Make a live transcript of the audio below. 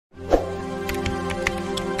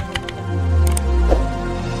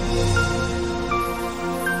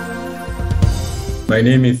My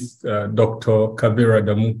name is Dr. Kabir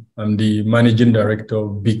Adamu. I'm the Managing Director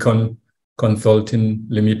of Beacon Consulting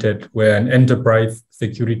Limited. We're an enterprise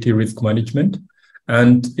security risk management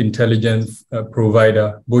and intelligence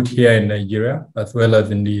provider, both here in Nigeria as well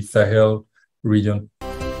as in the Sahel region.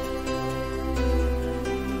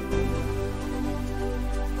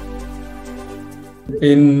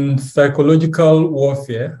 In psychological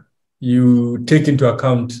warfare, you take into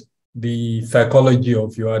account the psychology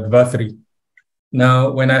of your adversary.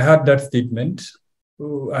 Now, when I heard that statement,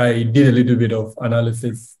 I did a little bit of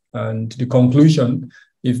analysis, and the conclusion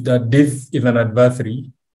is that this is an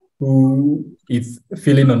adversary who is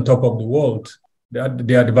feeling on top of the world.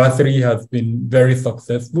 The adversary has been very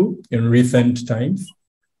successful in recent times,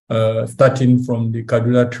 starting from the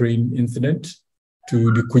Kaduna train incident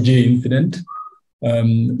to the Kuje incident,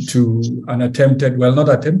 to an attempted, well, not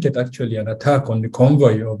attempted, actually, an attack on the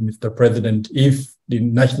convoy of Mr. President. If the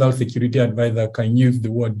National Security Advisor can use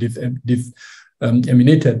the word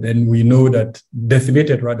disseminated, then we know that,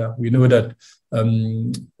 decimated rather, we know that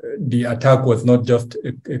the attack was not just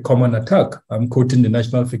a common attack. I'm quoting the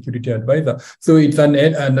National Security Advisor. So it's an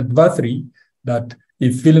adversary that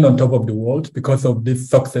is feeling on top of the world because of these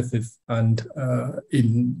successes. And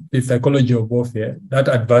in the psychology of warfare, that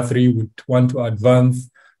adversary would want to advance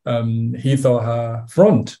his or her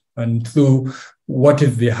front. And so what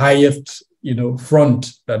is the highest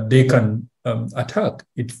front that they can attack?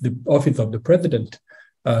 It's the office of the president,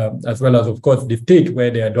 as well as, of course, the state where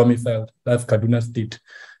they are domiciled. That's Kaduna State.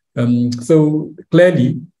 So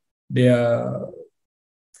clearly, their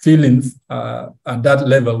feelings at that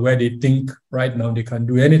level where they think right now they can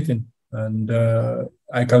do anything. And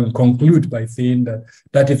I can conclude by saying that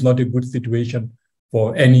that is not a good situation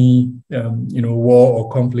for any war or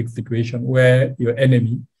conflict situation where your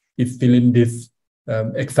enemy is feeling this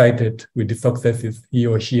excited with the successes he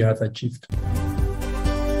or she has achieved.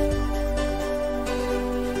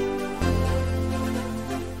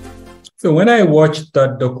 So when I watched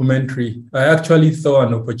that documentary, I actually saw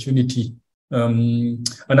an opportunity. And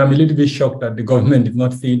I'm a little bit shocked that the government is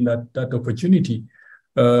not seeing that opportunity,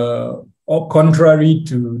 or contrary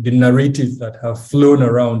to the narratives that have flown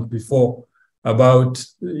around before about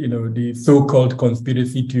the so-called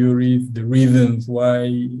conspiracy theories, the reasons why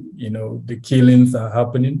the killings are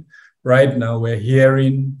happening. Right now, we're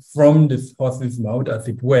hearing from this horse's mouth, as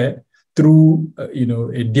it were, through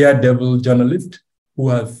a daredevil journalist who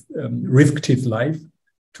has risked his life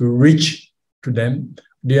to reach to them.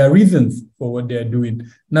 There are reasons for what they are doing.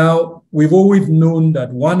 Now, we've always known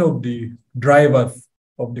that one of the drivers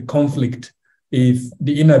of the conflict is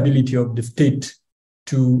the inability of the state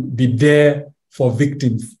to be there for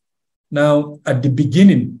victims. Now, at the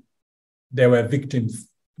beginning, there were victims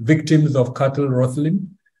of cattle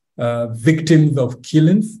rustling, victims of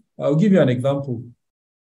killings. I'll give you an example.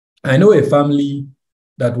 I know a family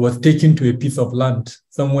that was taken to a piece of land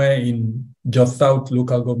somewhere in Jos South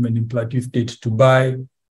local government in Plateau State to buy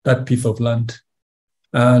that piece of land.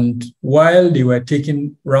 And while they were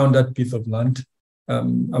taking around that piece of land,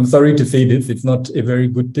 I'm sorry to say this, it's not a very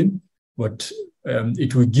good thing, but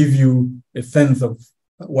it will give you a sense of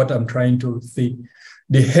what I'm trying to say.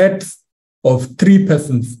 The heads of 3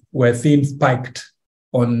 persons were seen spiked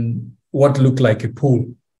on what looked like a pole.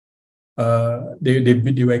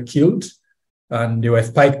 They were killed and they were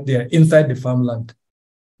spiked there inside the farmland.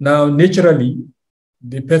 Now, naturally,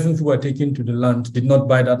 the persons who were taken to the land did not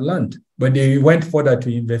buy that land, but they went further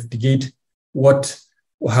to investigate what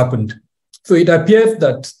happened. So it appears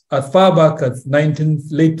that as far back as late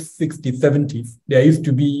 60s, 70s, there used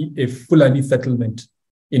to be a Fulani settlement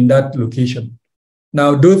in that location.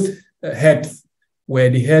 Now, those heads were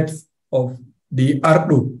the heads of the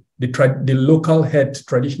Ardo, the local head,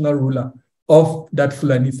 traditional ruler of that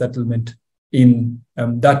Fulani settlement in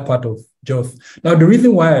that part of Jos. Now, the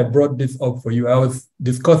reason why I brought this up for you, I was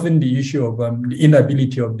discussing the issue of the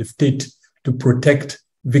inability of the state to protect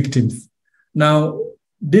victims. Now,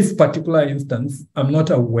 this particular instance, I'm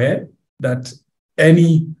not aware that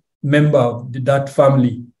any member of that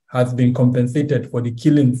family has been compensated for the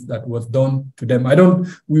killings that was done to them. I don't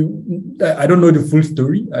know the full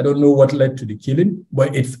story. I don't know what led to the killing,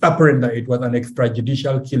 but it's apparent that it was an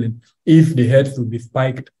extrajudicial killing if the heads would be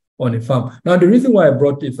spiked on a farm. Now, the reason why I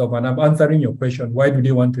brought this up, and I'm answering your question, why do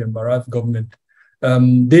they want to embarrass government?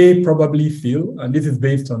 They probably feel, and this is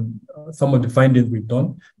based on some of the findings we've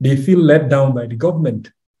done, they feel let down by the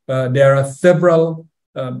government. There are several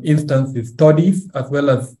instances, studies, as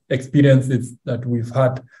well as experiences that we've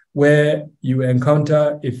had where you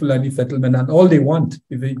encounter a Fulani settlement and all they want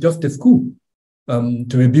is just a school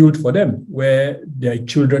to be built for them where their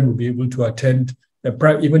children will be able to attend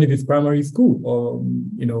even if it's primary school or,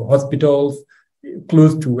 hospitals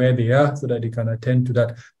close to where they are so that they can attend to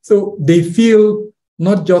that. So they feel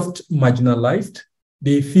not just marginalized,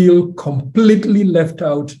 they feel completely left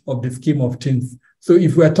out of the scheme of things. So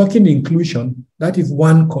if we're talking inclusion, that is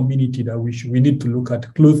one community that we need to look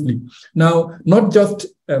at closely. Now, not just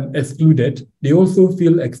excluded, they also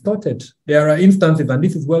feel extorted. There are instances, and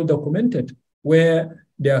this is well documented, where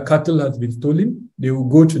their cattle has been stolen. They will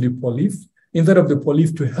go to the police. Instead of the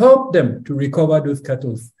police to help them to recover those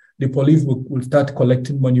cattle, the police will start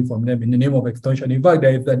collecting money from them in the name of extortion. In fact,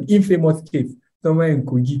 there is an infamous case somewhere in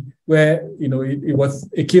Kogi where it was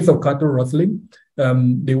a case of cattle rustling.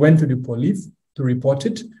 They went to the police to report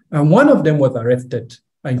it, and one of them was arrested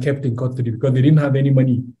and kept in custody because they didn't have any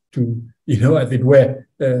money to, as it were,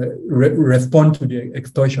 respond to the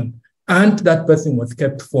extortion. And that person was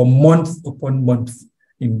kept for months upon months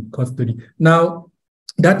in custody. Now,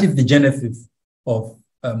 that is the genesis of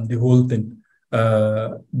the whole thing.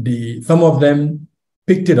 Some of them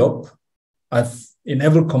picked it up as in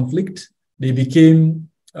every conflict. They became,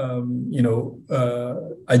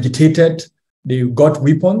 agitated. They got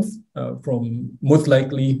weapons from most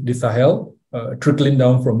likely the Sahel, trickling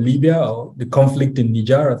down from Libya or the conflict in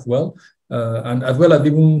Niger as well, and as well as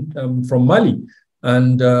even from Mali.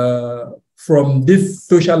 And from this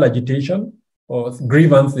social agitation or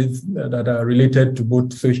grievances that are related to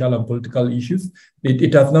both social and political issues,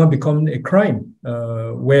 it has now become a crime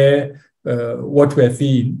where what we're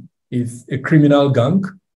seeing is a criminal gang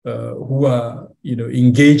who are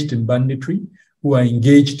engaged in banditry, who are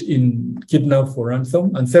engaged in kidnap for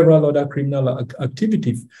ransom and several other criminal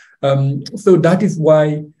activities. So that is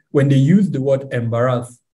why when they use the word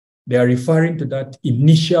embarrass, they are referring to that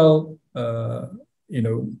initial,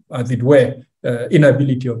 as it were,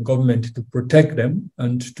 inability of government to protect them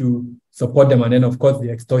and to support them, and then of course the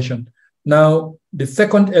extortion. Now, the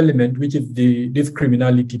second element, which is this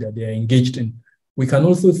criminality that they are engaged in, we can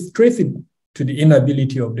also trace it to the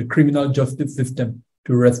inability of the criminal justice system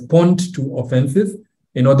to respond to offenses.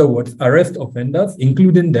 In other words, arrest offenders,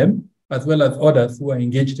 including them, as well as others who are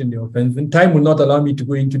engaged in the offense. And time will not allow me to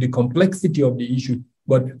go into the complexity of the issue,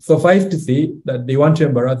 but suffice to say that they want to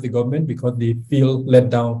embarrass the government because they feel let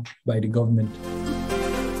down by the government.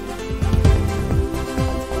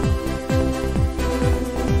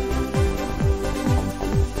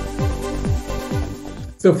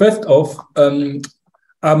 So first off,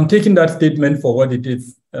 I'm taking that statement for what it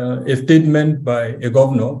is, a statement by a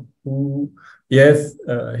governor who, yes,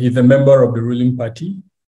 he's a member of the ruling party.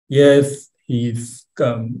 Yes, he's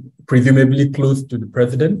presumably close to the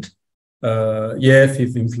president. Yes,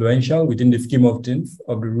 he's influential within the scheme of things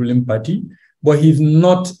of the ruling party, but he's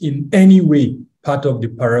not in any way part of the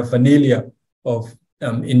paraphernalia of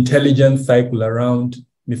intelligence cycle around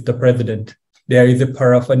Mr. President. There is a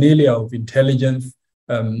paraphernalia of intelligence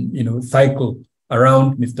cycle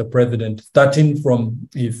around Mr. President, starting from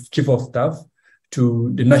his chief of staff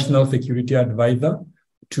to the national security advisor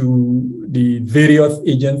to the various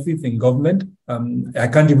agencies in government. I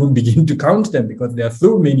can't even begin to count them because there are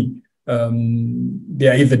so many.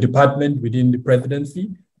 There is a department within the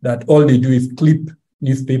presidency that all they do is clip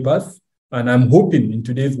newspapers. And I'm hoping in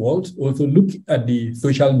today's world also look at the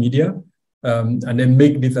social media and then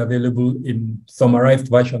make this available in summarized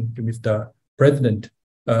version to Mr. President.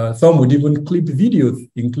 Some would even clip videos,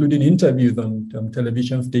 including interviews on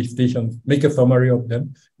television stations, make a summary of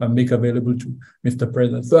them and make available to Mr.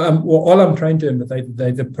 President. So all I'm trying to emphasize is there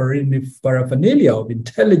is a paraphernalia of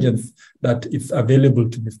intelligence that is available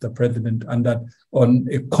to Mr. President and that on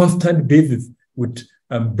a constant basis would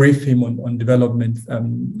brief him on developments.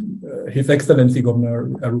 His Excellency Governor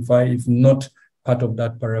Arufai is not part of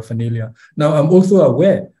that paraphernalia. Now, I'm also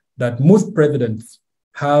aware that most presidents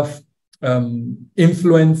have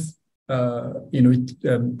influence,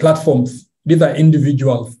 platforms. These are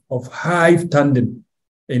individuals of high standing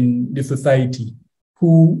in the society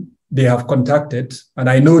who they have contacted, and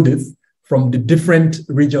I know this from the different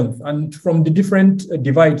regions and from the different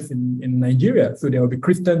divides in Nigeria. So there will be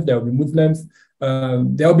Christians, there will be Muslims,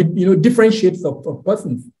 there will be different shades of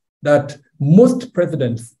persons that most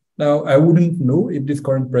presidents. Now, I wouldn't know if this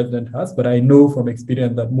current president has, but I know from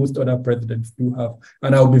experience that most other presidents do have.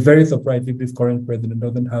 And I'll be very surprised if this current president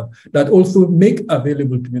doesn't have, that also make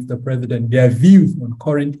available to Mr. President their views on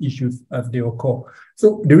current issues as they occur.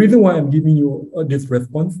 So the reason why I'm giving you this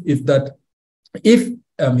response is that if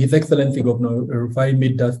His Excellency Governor Rufai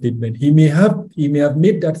made that statement, he may have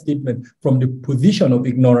made that statement from the position of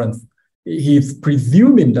ignorance. He's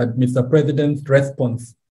presuming that Mr. President's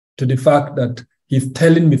response to the fact that he's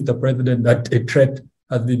telling Mr. President that a threat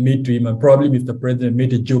has been made to him, and probably Mr. President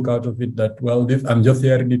made a joke out of it that, well, this, I'm just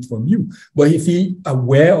hearing it from you. But is he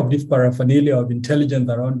aware of this paraphernalia of intelligence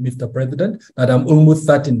around Mr. President that I'm almost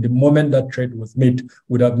certain the moment that threat was made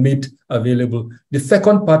would have made available? The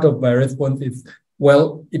second part of my response is,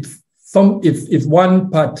 well, it's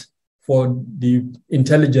one part for the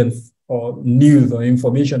intelligence or news or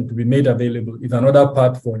information to be made available. It's another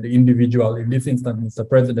part for the individual, in this instance, Mr.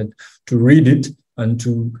 President, to read it and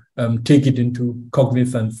to take it into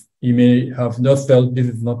cognizance. He may have just felt this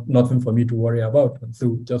is nothing for me to worry about, and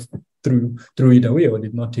so just threw it away or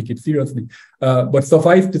did not take it seriously. But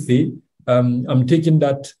suffice to say, I'm taking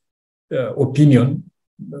that opinion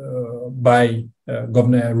by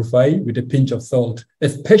Governor Rufai with a pinch of salt,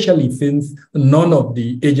 especially since none of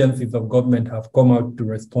the agencies of government have come out to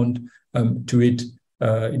respond to it.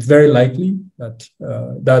 It's very likely that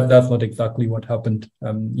that's not exactly what happened.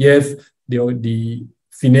 Yes, the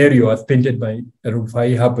scenario as painted by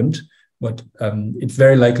Rufai happened, but it's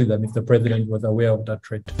very likely that Mr. President was aware of that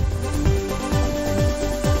threat.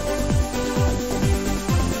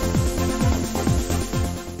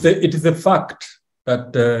 So it is a fact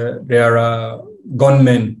that there are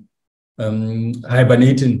gunmen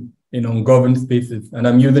hibernating in ungoverned spaces, and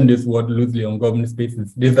I'm using this word loosely, ungoverned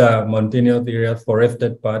spaces. These are mountainous areas,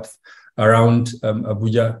 forested parts around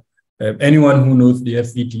Abuja. Anyone who knows the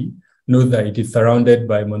FCT knows that it is surrounded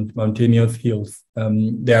by mountainous hills.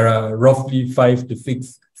 There are roughly 5 to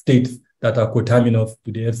 6 states that are coterminous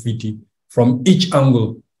to the FCT. From each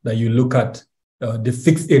angle that you look at, the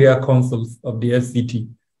 6 area councils of the FCT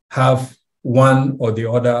have one or the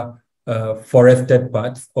other forested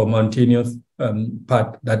parts or mountainous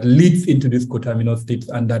part that leads into these coterminous states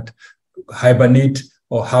and that hibernate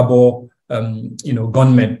or harbor,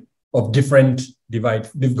 gunmen of different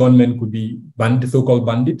divides. These gunmen could be so-called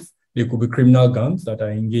bandits. They could be criminal gangs that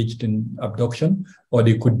are engaged in abduction, or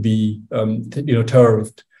they could be,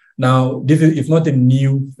 terrorists. Now, this is not a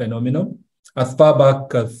new phenomenon. As far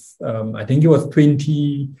back as I think it was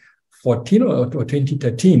 2014 or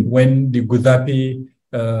 2013, when the Guzape,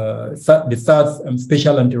 the SARS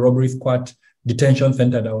Special Anti-Robbery Squad detention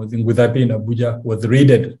center that was in Guzape in Abuja was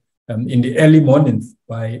raided in the early mornings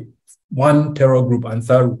by one terror group,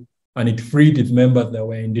 Ansaru, and it freed its members that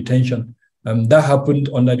were in detention. That happened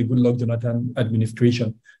under the Goodluck Jonathan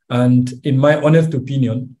administration. And in my honest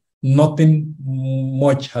opinion, nothing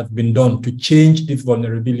much has been done to change this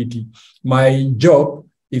vulnerability. My job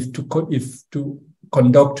is to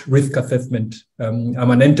conduct risk assessment.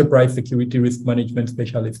 I'm an enterprise security risk management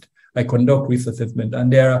specialist. I conduct risk assessment,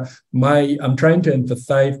 and I'm trying to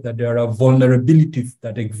emphasize that there are vulnerabilities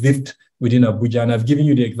that exist within Abuja, and I've given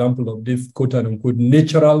you the example of this quote-unquote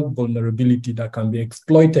natural vulnerability that can be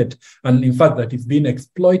exploited, and in fact that is being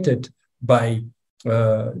exploited by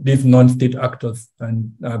these non-state actors.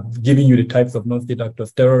 And I've given you the types of non-state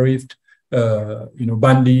actors: terrorists,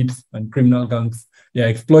 bandits, and criminal gangs. They are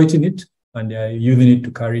exploiting it, and they are using it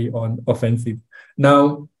to carry on offensive.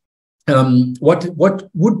 Now,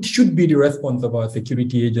 what should be the response of our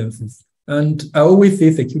security agencies? And I always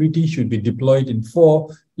say security should be deployed in 4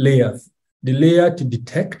 layers. The layer to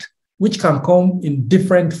detect, which can come in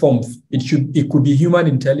different forms. It could be human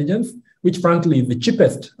intelligence, which frankly is the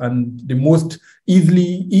cheapest and the most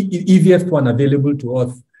easiest one available to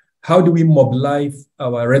us. How do we mobilize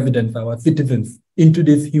our residents, our citizens, into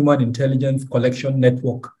this human intelligence collection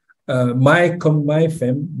network? My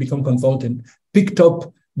firm, Become Consultant, picked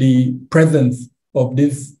up the presence of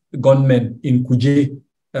these gunmen in Kuje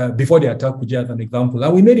before they attacked Kuje, as an example,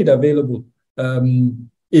 and we made it available.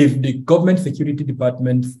 If the government security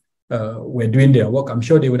departments were doing their work, I'm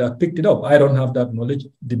sure they would have picked it up. I don't have that knowledge.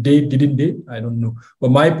 Didn't they? I don't know.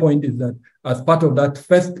 But my point is that as part of that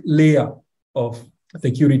first layer of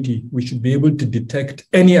security, we should be able to detect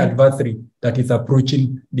any adversary that is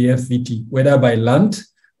approaching the FCT, whether by land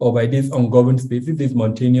or by these ungoverned spaces, these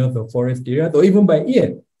mountainous or forest areas, or even by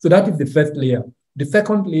air. So that is the first layer. The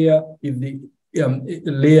second layer is the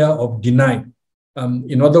layer of deny.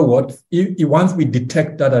 In other words, once we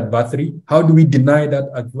detect that adversary, how do we deny that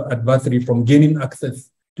adversary from gaining access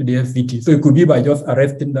to the FCT? So it could be by just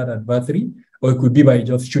arresting that adversary, or it could be by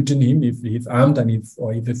just shooting him if he's armed and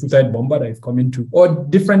or if a suicide bomber that is coming to, or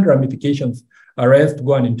different ramifications: arrest,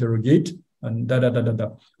 go and interrogate, and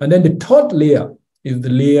And then the third layer is the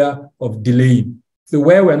layer of delaying. So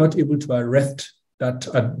where we're not able to arrest that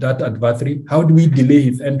adversary, how do we delay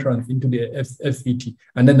his entrance into the FCT?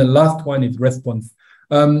 And then the last one is response.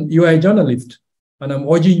 You are a journalist, and I'm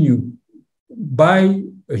urging you,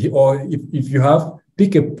 if you have,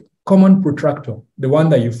 pick a common protractor, the one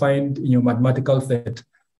that you find in your mathematical set,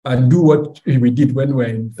 and do what we did when we were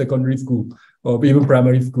in secondary school. or even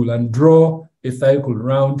primary school and draw a cycle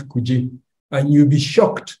around Kuje, and you'll be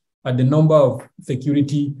shocked at the number of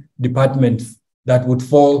security departments that would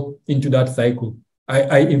fall into that cycle.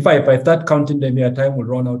 In fact, if I start counting them here, time will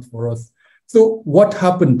run out for us. So what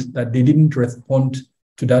happened that they didn't respond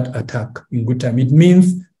to that attack in good time? It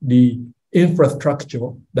means the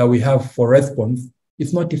infrastructure that we have for response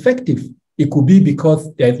is not effective. It could be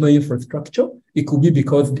because there is no infrastructure. It could be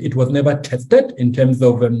because it was never tested in terms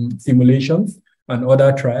of simulations and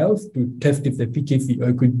other trials to test its efficacy, or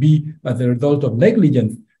it could be as a result of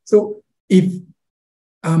negligence. So if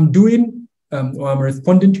I'm doing or I'm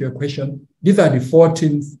responding to your question, these are the 4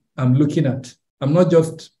 things I'm looking at. I'm not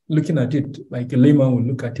just looking at it like a layman will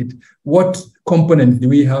look at it. What components do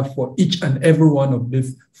we have for each and every one of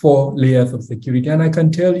these 4 layers of security? And I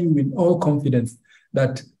can tell you with all confidence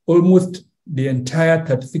that almost the entire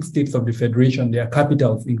 36 states of the Federation, their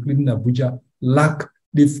capitals, including Abuja, lack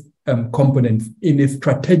these components in a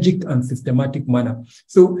strategic and systematic manner.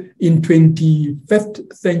 So in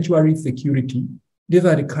 21st century security, these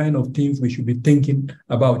are the kind of things we should be thinking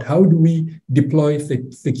about. How do we deploy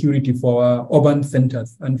security for our urban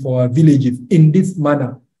centers and for our villages in this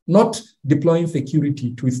manner? Not deploying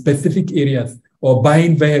security to specific areas or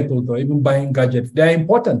buying vehicles or even buying gadgets. They are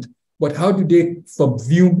important, but how do they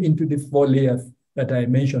subsume into these 4 layers that I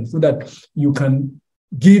mentioned so that you can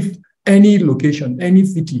give any location, any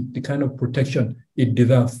city, the kind of protection it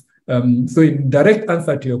deserves? So in direct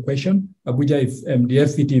answer to your question, Abuja is, the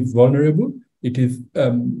FCT is vulnerable. It is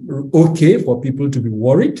okay for people to be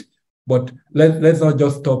worried, but let's not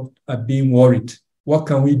just stop at being worried. What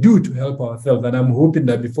can we do to help ourselves? And I'm hoping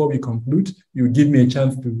that before we conclude, you give me a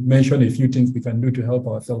chance to mention a few things we can do to help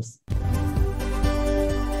ourselves.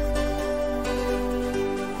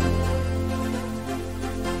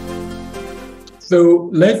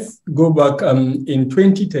 So let's go back in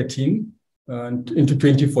 2013 and into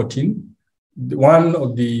 2014. One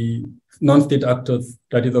of the non-state actors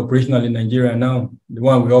that is operational in Nigeria now, the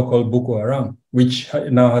one we all call Boko Haram, which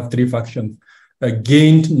now has 3 factions,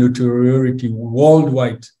 gained notoriety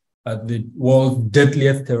worldwide as the world's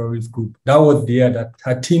deadliest terrorist group. That was the year that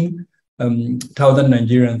 13,000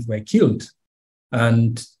 Nigerians were killed.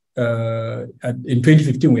 And in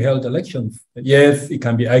 2015, we held elections. Yes, it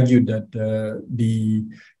can be argued that the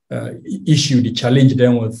issue, the challenge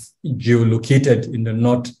then was geolocated in the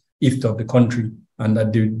northeast of the country, and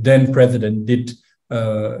that the then president did,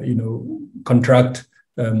 contract,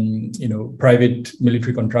 private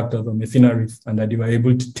military contractors or mercenaries, and that they were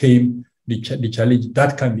able to tame the challenge.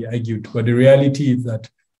 That can be argued, but the reality is that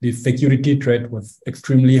the security threat was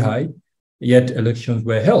extremely high, yet elections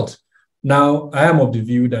were held. Now, I am of the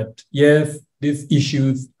view that, yes, these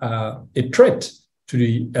issues are a threat to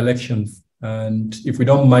the elections, and if we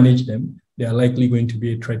don't manage them, they are likely going to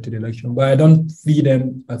be a threat to the election. But I don't see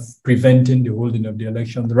them as preventing the holding of the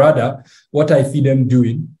elections. Rather, what I see them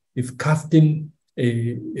doing is casting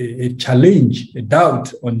a challenge, a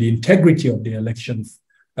doubt on the integrity of the elections.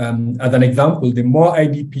 As an example, the more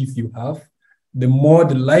IDPs you have, the more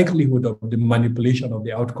the likelihood of the manipulation of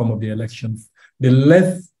the outcome of the elections. The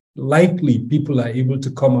less likely people are able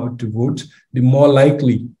to come out to vote, the more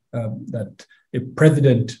likely that a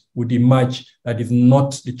president would emerge that is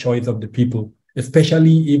not the choice of the people,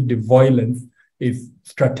 especially if the violence is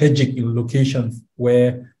strategic in locations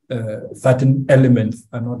where certain elements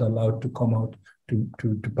are not allowed to come out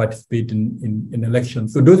to participate in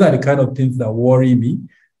elections. So those are the kind of things that worry me.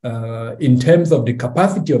 In terms of the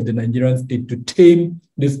capacity of the Nigerian state to tame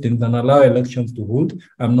these things and allow elections to hold,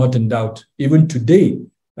 I'm not in doubt. Even today,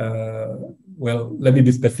 well, let me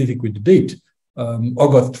be specific with the date,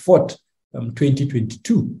 August 4th,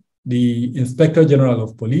 2022, the Inspector General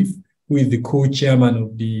of Police, who is the co-chairman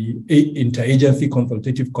of the Interagency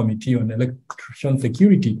Consultative Committee on Election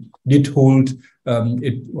Security, did hold,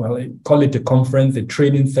 I call it a conference, a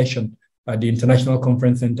training session at the International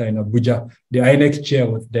Conference Center in Abuja. The INEC chair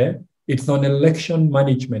was there. It's on election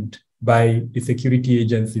management by the security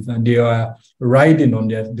agencies, and they are riding on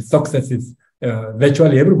the successes.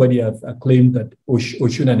 Virtually everybody has claimed that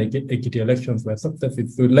Osun and Ekiti elections were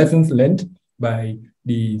successes. So lessons learned by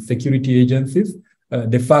the security agencies,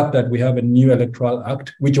 the fact that we have a new electoral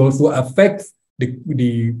act, which also affects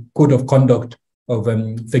the code of conduct of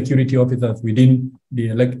security officers within the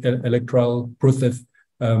electoral process.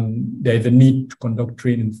 There is a need to conduct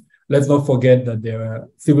trainings. Let's not forget that there are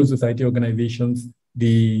civil society organizations,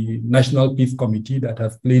 the National Peace Committee that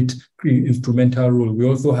has played an instrumental role. We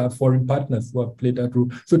also have foreign partners who have played that role.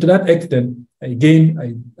 So to that extent,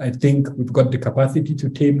 again, I think we've got the capacity to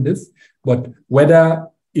tame this, but whether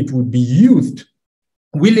it would be used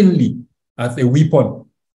willingly as a weapon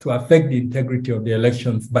to affect the integrity of the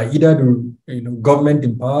elections by either the government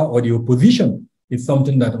in power or the opposition is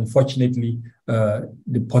something that, unfortunately,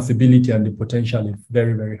 the possibility and the potential is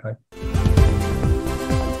very, very high.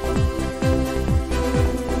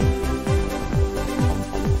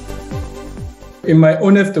 In my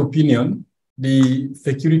honest opinion, the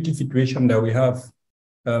security situation that we have,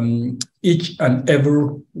 each and every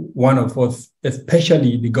one of us,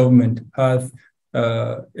 especially the government, has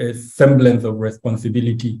a semblance of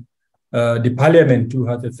responsibility. The parliament too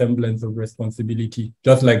has a semblance of responsibility,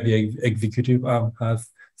 just like the executive arm has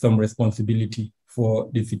some responsibility for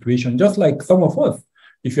the situation, just like some of us.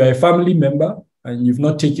 If you're a family member and you've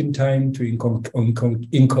not taken time to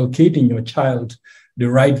inculcate in your child the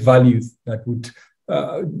right values that would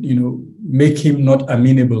make him not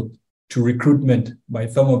amenable to recruitment by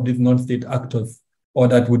some of these non-state actors, or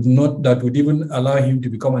that would even allow him to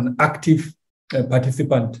become an active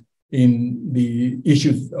participant in the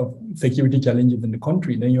issues of security challenges in the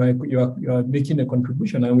country, then you are making a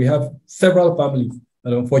contribution. And we have several families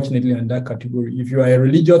that unfortunately are in that category. If you are a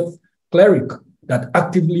religious cleric that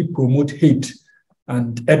actively promote hate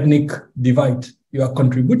and ethnic divide, you are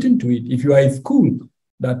contributing to it. If you are a school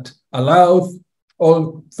that allows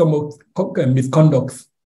some of misconducts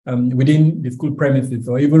within the school premises,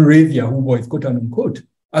 or even raise Yahoo boys, quote unquote,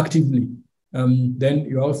 actively, then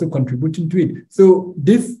you're also contributing to it. So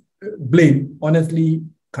this blame, honestly,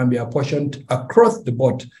 can be apportioned across the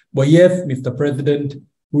board. But yes, Mr. President,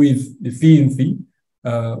 who is the CNC,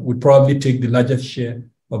 would probably take the largest share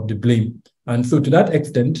of the blame. And so to that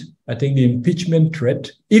extent, I think the impeachment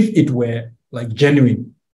threat, if it were like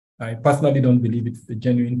genuine, I personally don't believe it's a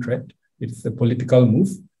genuine threat. It's a political move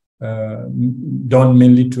done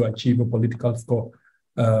mainly to achieve a political score.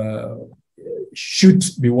 Should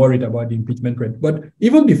be worried about the impeachment threat. But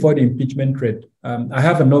even before the impeachment threat, I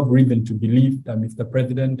have enough reason to believe that Mr.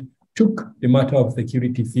 President took the matter of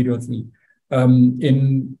security seriously.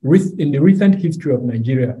 In the recent history of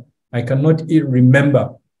Nigeria, I cannot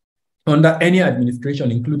remember under any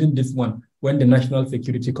administration, including this one, when the National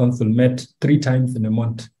Security Council met 3 times in a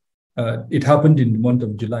month. It happened in the month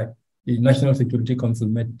of July. The National Security Council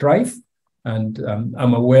met thrice, and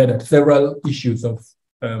I'm aware that several issues of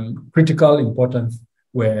critical importance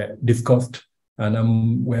were discussed,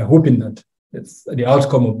 and we're hoping that the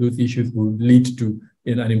outcome of those issues will lead to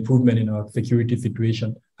an improvement in our security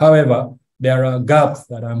situation. However, there are gaps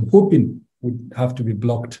that I'm hoping would have to be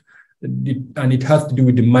blocked, and it has to do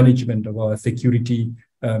with the management of our security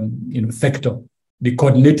sector. The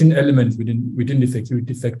coordinating elements within the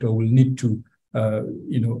security sector will need to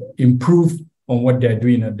improve on what they're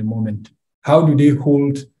doing at the moment. How do they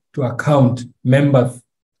hold to account members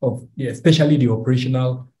of especially the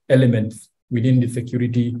operational elements within the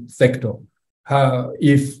security sector?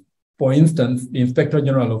 If, for instance, the Inspector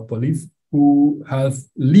General of Police, who has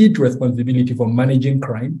lead responsibility for managing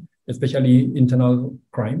crime, especially internal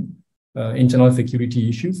crime, internal security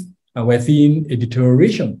issues, and we're seeing a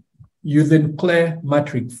deterioration using clear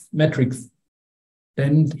metrics,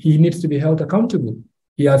 then he needs to be held accountable.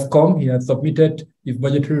 He has submitted his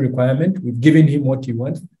budgetary requirement, we've given him what he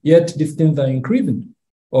wants, yet these things are increasing.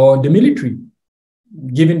 Or the military,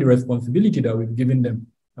 given the responsibility that we've given them,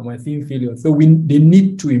 and we're seeing failure. So they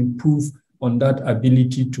need to improve on that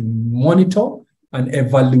ability to monitor and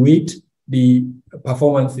evaluate the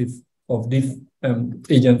performances of these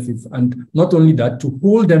agencies. And not only that, to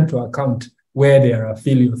hold them to account where there are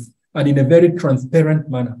failures, and in a very transparent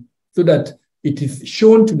manner, so that it is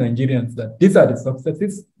shown to Nigerians that these are the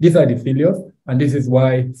successes, these are the failures, and this is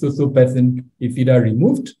why so-so person is either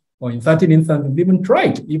removed or in certain instances even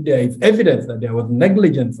tried if there is evidence that there was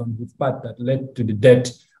negligence on his part that led to the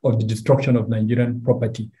death or the destruction of Nigerian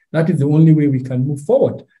property. That is the only way we can move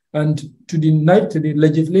forward. And to the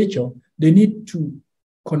legislature, they need to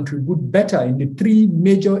contribute better in the 3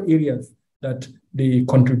 major areas that they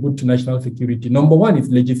contribute to national security. Number 1 is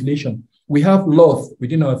legislation. We have laws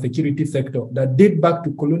within our security sector that date back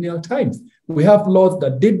to colonial times. We have laws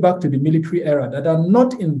that date back to the military era that are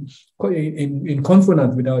not in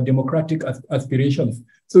consonance with our democratic aspirations.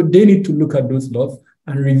 So they need to look at those laws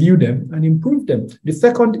and review them and improve them. The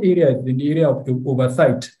second area is in the area of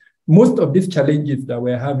oversight. Most of these challenges that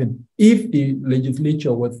we're having, if the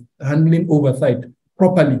legislature was handling oversight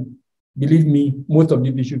properly, believe me, most of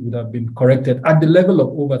these issues would have been corrected at the level of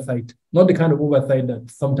oversight, not the kind of oversight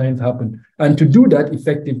that sometimes happen. And to do that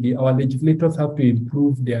effectively, our legislators have to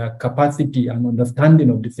improve their capacity and understanding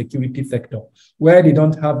of the security sector. Where they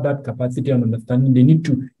don't have that capacity and understanding, they need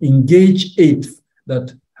to engage aides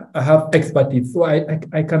that have expertise. So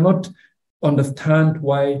I cannot understand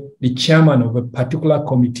why the chairman of a particular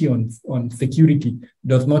committee on security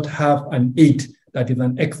does not have an aide that is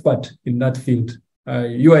an expert in that field.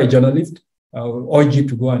 You are a journalist. I will urge you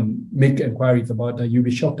to go and make inquiries about that. You'll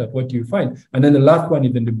be shocked at what you find. And then the last one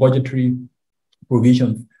is in the budgetary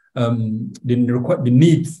provisions. The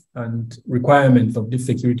needs and requirements of this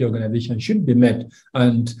security organization should be met.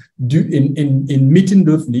 And in meeting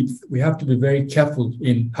those needs, we have to be very careful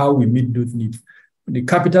in how we meet those needs. The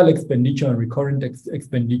capital expenditure and recurrent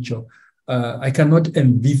expenditure, I cannot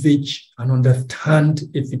envisage and understand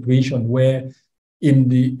a situation where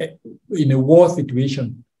in a war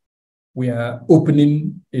situation, we are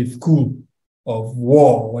opening a school of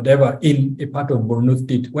war or whatever in a part of Borno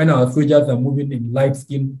State when our soldiers are moving in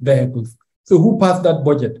light-skinned vehicles. So who passed that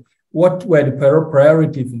budget? What were the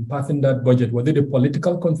priorities in passing that budget? Was it a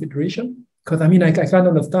political consideration? Because I mean, I can't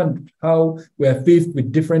understand how we are faced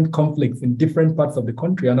with different conflicts in different parts of the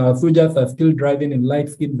country, and our soldiers are still driving in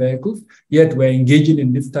light-skinned vehicles, yet we're engaging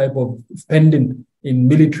in this type of spending in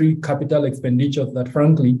military capital expenditures that,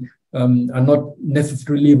 frankly, are not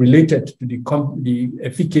necessarily related to the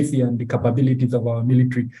efficacy and the capabilities of our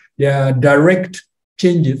military. There are direct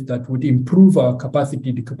changes that would improve our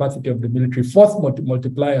capacity, the capacity of the military, force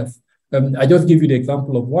multipliers. I just give you the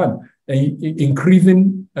example of one,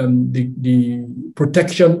 increasing the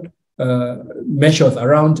protection measures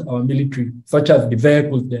around our military, such as the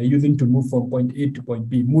vehicles they're using to move from point A to point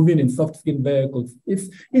B, moving in soft-skinned vehicles.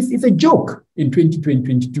 It's a joke in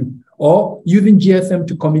 2022. Or using GSM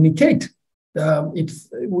to communicate.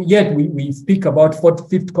 Yet we speak about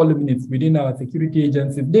fifth columnists within our security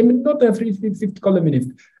agencies. They may not have fifth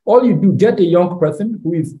columnists. All you do, get a young person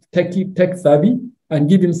who is tech savvy and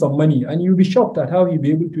give him some money, and you'll be shocked at how he'll be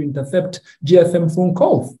able to intercept GSM phone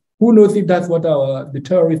calls. Who knows if that's what the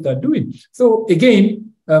terrorists are doing? So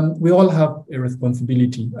again, we all have a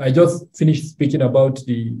responsibility. I just finished speaking about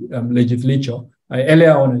the legislature.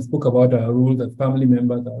 Earlier on, I spoke about our rules as family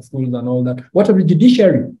members, our schools and all that. What of the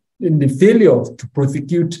judiciary in the failure to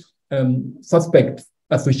prosecute suspects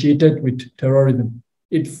associated with terrorism?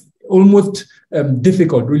 It's almost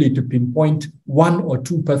difficult really to pinpoint one or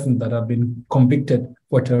two persons that have been convicted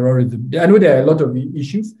for terrorism. I know there are a lot of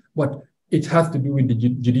issues, but it has to do with the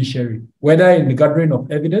judiciary, whether in the gathering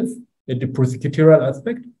of evidence, the prosecutorial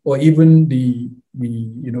aspect, or even the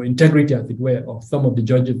integrity, as it were, of some of the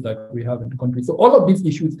judges that we have in the country. So all of these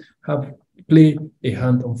issues have played a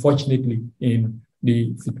hand, unfortunately, in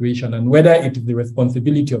the situation. And whether it is the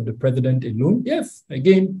responsibility of the president alone, yes,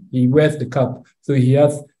 again, he wears the cap. So he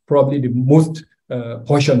has probably the most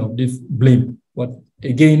portion of this blame. But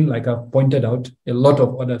again, like I've pointed out, a lot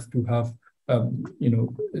of others to have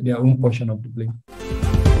their own portion of the blame.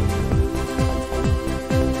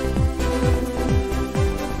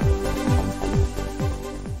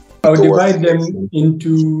 I'll divide them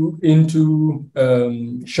into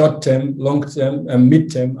short-term, long-term,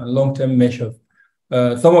 mid-term, and long-term measures.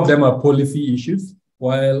 Some of them are policy issues,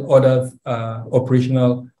 while others are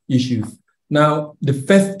operational issues. Now, the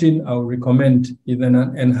first thing I'll recommend is an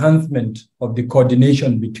enhancement of the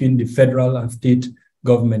coordination between the federal and state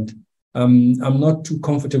government. I'm not too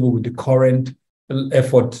comfortable with the current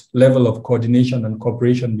effort level of coordination and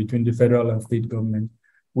cooperation between the federal and state government.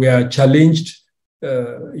 We are challenged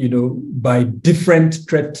by different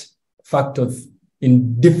threat factors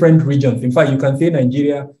in different regions. In fact, you can say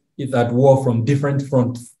Nigeria is at war from different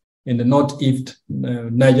fronts in the Northeast,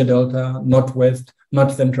 Niger Delta, Northwest,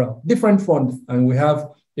 North Central, different fronts. And we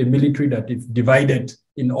have a military that is divided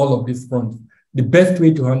in all of these fronts. The best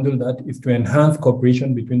way to handle that is to enhance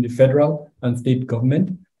cooperation between the federal and state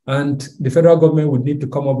government. And the federal government would need to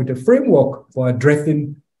come up with a framework for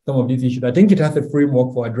addressing some of these issues. I think it has a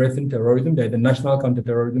framework for addressing terrorism. There's a national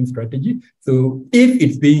counterterrorism strategy. So if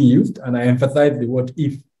it's being used, and I emphasize the word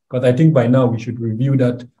if, because I think by now we should review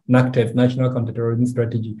that NACTES, National Counterterrorism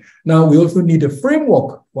Strategy. Now, we also need a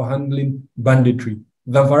framework for handling banditry.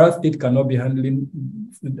 Zamfara State cannot be handling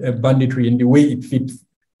banditry in the way it fits.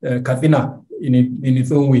 Katsina in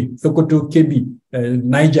its own way. Sokoto, Kebbi,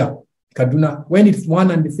 Niger, Kaduna, when it's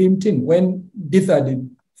one and the same thing, when these are the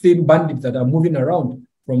same bandits that are moving around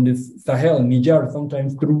from the Sahel, Niger,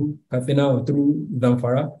 sometimes through Katsina or through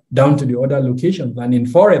Zamfara, down to the other locations, and in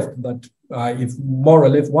forest that is more or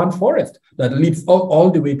less one forest that leads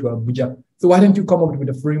all the way to Abuja. So why don't you come up with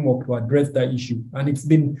a framework to address that issue? And it's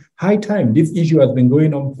been high time. This issue has been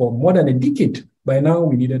going on for more than a decade. By now,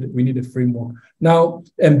 we need a framework. Now,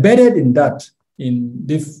 embedded in that, in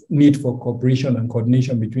this need for cooperation and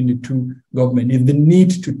coordination between the two governments, is the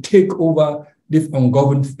need to take over these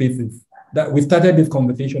ungoverned spaces that we started this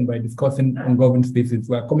conversation by discussing ungoverned spaces.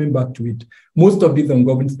 We are coming back to it. Most of these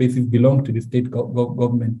ungoverned spaces belong to the state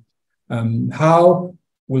government. How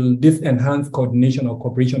will this enhanced coordination or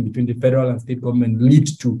cooperation between the federal and state government lead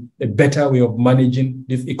to a better way of managing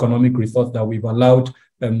this economic resource that we've allowed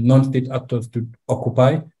non-state actors to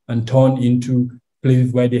occupy and turn into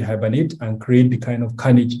places where they hibernate and create the kind of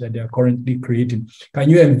carnage that they are currently creating? Can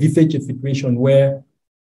you envisage a situation where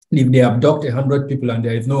if they abduct 100 people and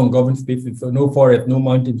there is no ungoverned spaces, so no forest, no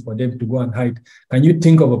mountains for them to go and hide, can you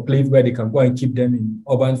think of a place where they can go and keep them in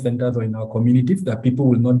urban centers or in our communities that people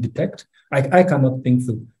will not detect? I cannot think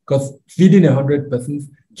so, because feeding 100 persons,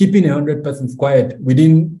 keeping 100 persons quiet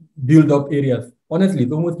within build-up areas, honestly,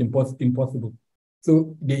 it's almost impossible.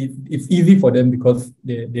 So it's easy for them because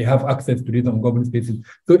they have access to these ungoverned spaces.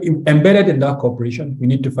 So embedded in that cooperation, we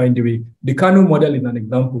need to find a way. The Kano model is an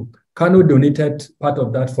example. Kano donated part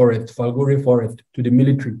of that forest, Falgore Forest, to the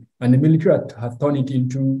military, and the military has turned it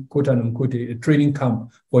into, quote unquote, a training camp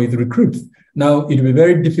for its recruits. Now, it will be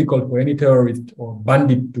very difficult for any terrorist or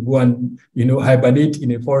bandit to go and, hibernate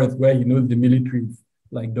in a forest where he knows the military is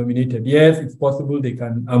like dominated. Yes, it's possible they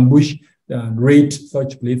can ambush and raid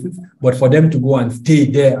such places, but for them to go and stay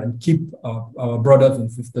there and keep our brothers and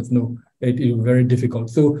sisters, no, it is very difficult.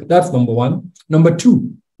 So that's number one. Number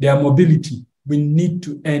two, their mobility. We need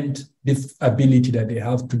to end this ability that they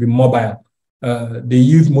have to be mobile. They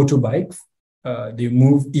use motorbikes, they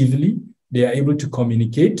move easily, they are able to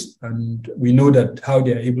communicate, and we know that how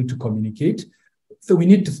they are able to communicate. So we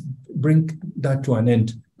need to bring that to an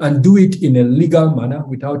end and do it in a legal manner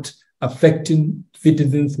without affecting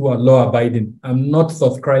citizens who are law-abiding. I'm not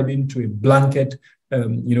subscribing to a blanket,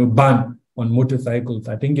 ban on motorcycles.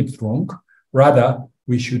 I think it's wrong. Rather,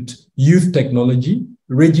 we should use technology,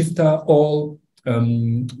 register all,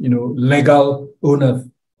 legal owners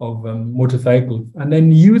of motorcycles, and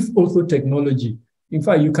then use also technology. In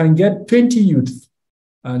fact, you can get 20 youths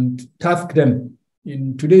and task them.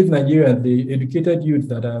 In today's Nigeria, the educated youths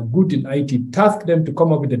that are good in IT, task them to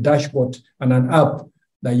come up with a dashboard and an app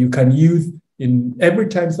that you can use in every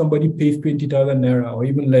time somebody pays 20,000 naira or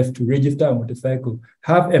even less to register a motorcycle,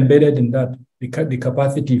 have embedded in that the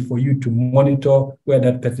capacity for you to monitor where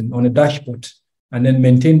that person on a dashboard and then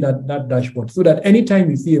maintain that dashboard so that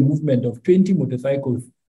anytime you see a movement of 20 motorcycles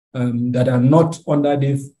that are not under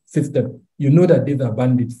this system, you know that these are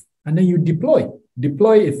bandits. And then you deploy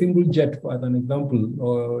a single jet, as an example,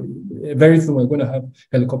 or very soon we're going to have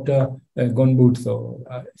helicopter gunboats, or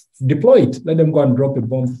deploy it, let them go and drop a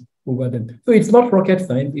bomb over them. So it's not rocket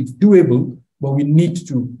science, it's doable, but we need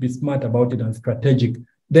to be smart about it and strategic.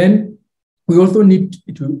 Then we also need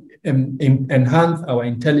to enhance our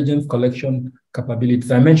intelligence collection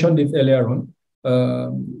capabilities. I mentioned this earlier on.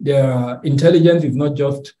 Intelligence is not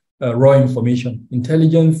just raw information.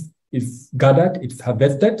 Intelligence is gathered, it's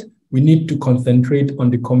harvested. We need to concentrate on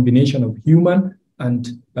the combination of human and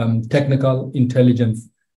technical intelligence,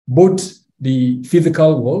 both the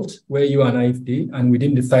physical world where you and I stay and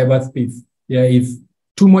within the cyberspace. There is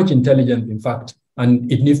too much intelligence, in fact, and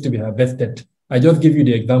it needs to be harvested. I just give you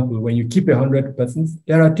the example. When you keep 100 persons,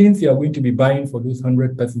 there are things you are going to be buying for those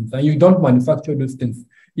 100 persons, and you don't manufacture those things.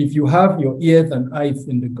 If you have your ears and eyes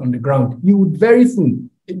on the ground, you would very soon,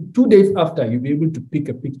 2 days after, you'll be able to pick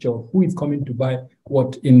a picture of who is coming to buy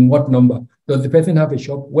what, in what number. Does the person have a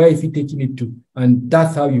shop? Where is he taking it to? And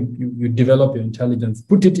that's how you develop your intelligence.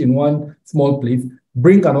 Put it in one small place,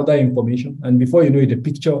 bring another information, and before you know it, the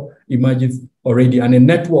picture emerges already, and a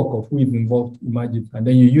network of who is involved emerges. And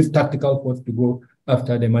then you use tactical force to go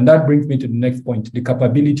after them. And that brings me to the next point, the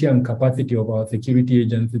capability and capacity of our security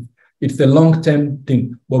agencies. It's a long-term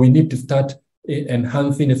thing, but we need to start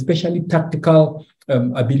enhancing, especially tactical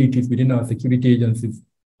abilities within our security agencies.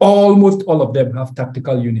 Almost all of them have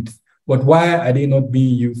tactical units, but why are they not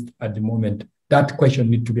being used at the moment? That question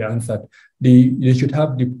needs to be answered. They should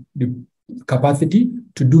have the capacity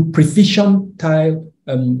to do precision tile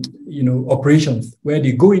operations where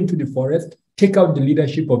they go into the forest, take out the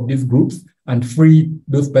leadership of these groups and free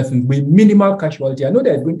those persons with minimal casualty. I know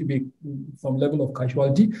there's going to be some level of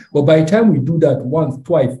casualty, but by the time we do that once,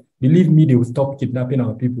 twice, believe me, they will stop kidnapping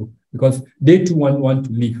our people because they too want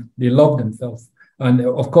to live. They love themselves. And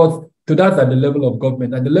of course, so that's at the level of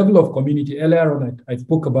government. At the level of community, earlier on, I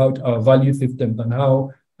spoke about our value systems and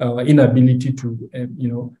how our inability to,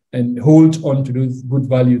 and hold on to those good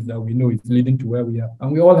values that we know is leading to where we are.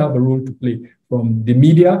 And we all have a role to play, from the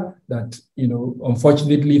media that,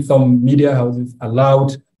 unfortunately, some media houses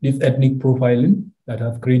allowed this ethnic profiling that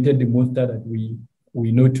has created the monster that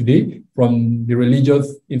we know today, from the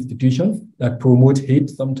religious institutions that promote hate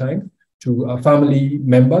sometimes, to our family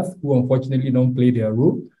members who unfortunately don't play their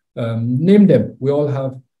role, name them. We all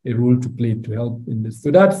have a role to play to help in this. So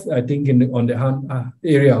that's, I think, on the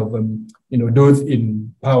area of those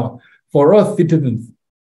in power. For us citizens,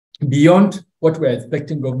 beyond what we're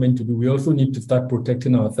expecting government to do, we also need to start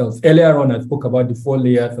protecting ourselves. Earlier on, I spoke about the 4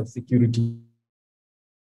 layers of security.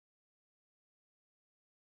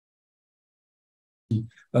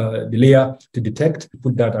 The layer to detect,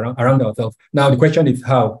 put that around ourselves. Now, the question is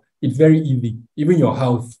how? It's very easy. Even your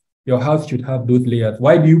house should have those layers.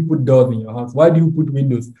 Why do you put doors in your house? Why do you put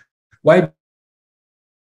windows? Why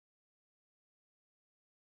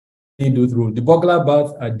those rules? The burglar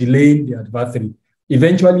bars are delaying the adversary.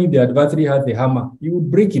 Eventually, the adversary has a hammer. You would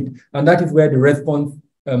break it. And that is where the response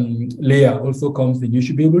layer also comes in. You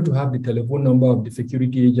should be able to have the telephone number of the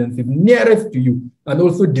security agency nearest to you and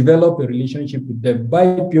also develop a relationship with them.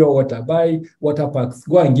 Buy pure water, buy water packs,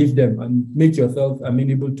 go and give them and make yourself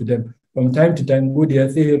amenable to them. From time to time, go there,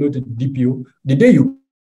 say hello to the DPO. The day you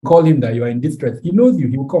call him that you are in distress, he knows you,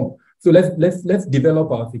 he will come. So let's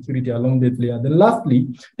develop our security along this layer. Then lastly,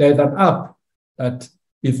 there is an app that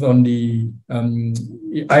is on the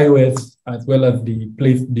iOS as well as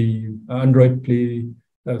the Android Play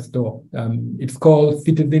Store. It's called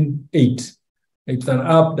Citizen 8. It's an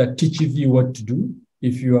app that teaches you what to do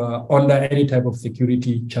if you are under any type of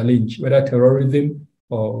security challenge, whether terrorism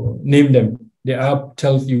or name them. The app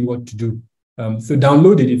tells you what to do. So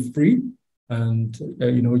download it, it's free. And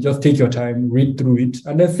just take your time, read through it,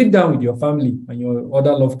 and then sit down with your family and your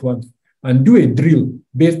other loved ones and do a drill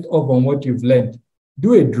based off on what you've learned.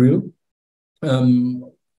 Do a drill,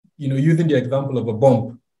 using the example of a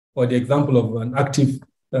bomb or the example of an active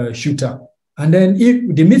shooter. And then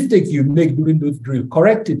if the mistakes you make during those drills,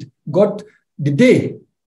 correct it. Got the day,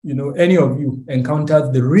 any of you encounters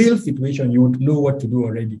the real situation, you would know what to do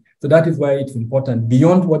already. So that is why it's important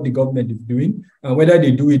beyond what the government is doing, and whether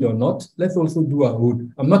they do it or not, let's also do our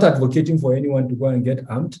own. I'm not advocating for anyone to go and get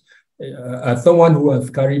armed. As someone who has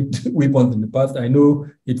carried weapons in the past, I know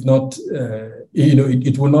it's not,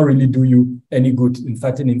 it will not really do you any good in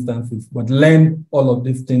certain instances, but learn all of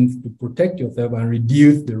these things to protect yourself and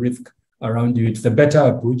reduce the risk around you. It's a better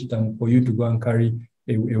approach than for you to go and carry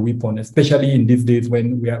a weapon, especially in these days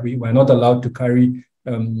when we are not allowed to carry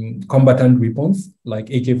combatant weapons like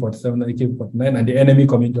AK-47, AK-49, and the enemy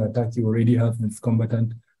coming to attack you already has this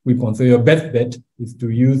combatant weapon. So your best bet is to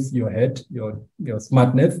use your head, your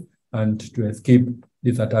smartness, and to escape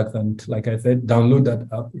these attacks. And like I said, download that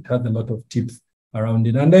app. It has a lot of tips around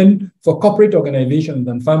it. And then for corporate organizations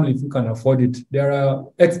and families who can afford it, there are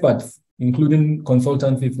experts, including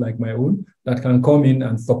consultancies like my own, that can come in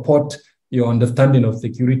and support your understanding of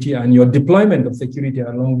security and your deployment of security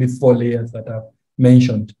along these 4 layers that I've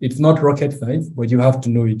mentioned. It's not rocket science, but you have to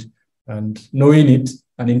know it. And knowing it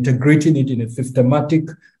and integrating it in a systematic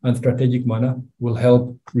and strategic manner will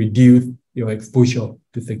help reduce your exposure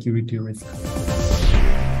to security risk.